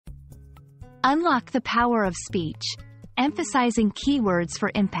Unlock the power of speech, emphasizing keywords for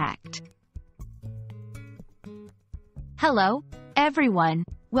impact. Hello, everyone.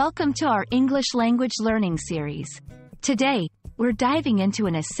 Welcome to our English language learning series. Today, we're diving into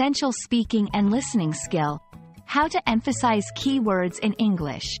an essential speaking and listening skill: how to emphasize keywords in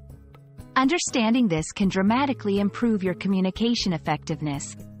English. Understanding this can dramatically improve your communication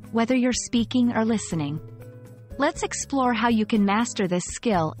effectiveness, whether you're speaking or listening. Let's explore how you can master this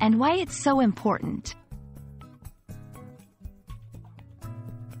skill and why it's so important.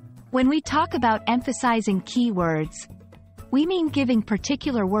 When we talk about emphasizing keywords, we mean giving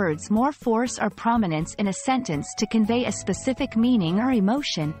particular words more force or prominence in a sentence to convey a specific meaning or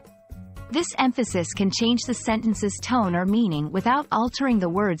emotion. This emphasis can change the sentence's tone or meaning without altering the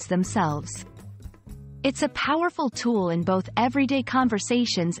words themselves. It's a powerful tool in both everyday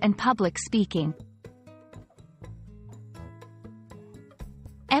conversations and public speaking.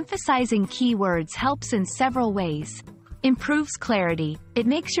 Emphasizing keywords helps in several ways. Improves clarity. It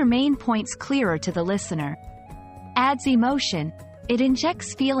makes your main points clearer to the listener. Adds emotion. It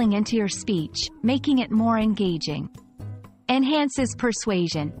injects feeling into your speech, making it more engaging. Enhances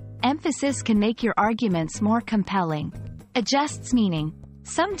persuasion. Emphasis can make your arguments more compelling. Adjusts meaning.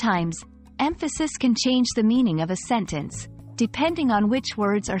 Sometimes, emphasis can change the meaning of a sentence, depending on which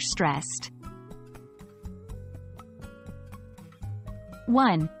words are stressed.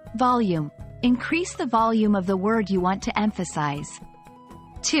 1. Volume. Increase the volume of the word you want to emphasize.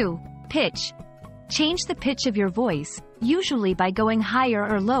 2. Pitch. Change the pitch of your voice, usually by going higher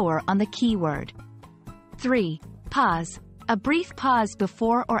or lower on the keyword. 3. Pause. A brief pause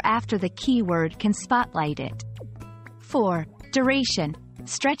before or after the keyword can spotlight it. 4. Duration.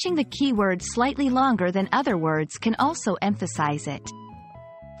 Stretching the keyword slightly longer than other words can also emphasize it.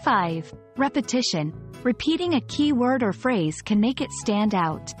 5. Repetition. Repeating a keyword or phrase can make it stand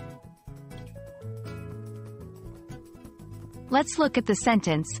out. Let's look at the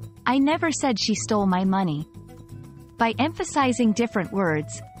sentence, "I never said she stole my money." By emphasizing different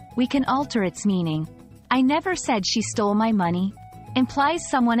words, we can alter its meaning. "I never said she stole my money" implies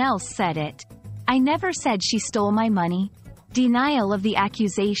someone else said it. "I never said she stole my money." Denial of the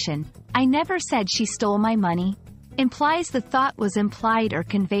accusation, "I never said she stole my money" implies the thought was implied or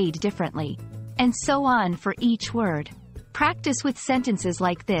conveyed differently. And so on for each word. Practice with sentences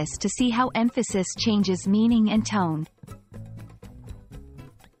like this to see how emphasis changes meaning and tone.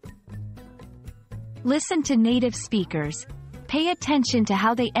 Listen to native speakers. Pay attention to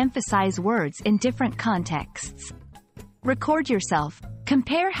how they emphasize words in different contexts. Record yourself.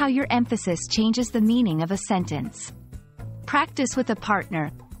 Compare how your emphasis changes the meaning of a sentence. Practice with a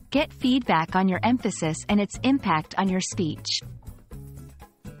partner. Get feedback on your emphasis and its impact on your speech.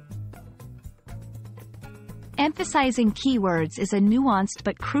 Emphasizing keywords is a nuanced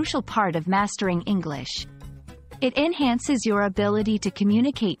but crucial part of mastering English. It enhances your ability to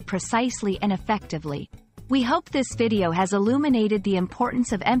communicate precisely and effectively. We hope this video has illuminated the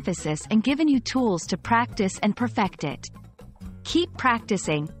importance of emphasis and given you tools to practice and perfect it. Keep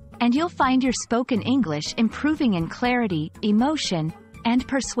practicing, and you'll find your spoken English improving in clarity, emotion, and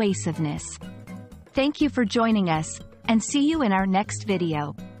persuasiveness. Thank you for joining us, and see you in our next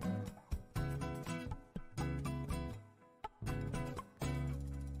video.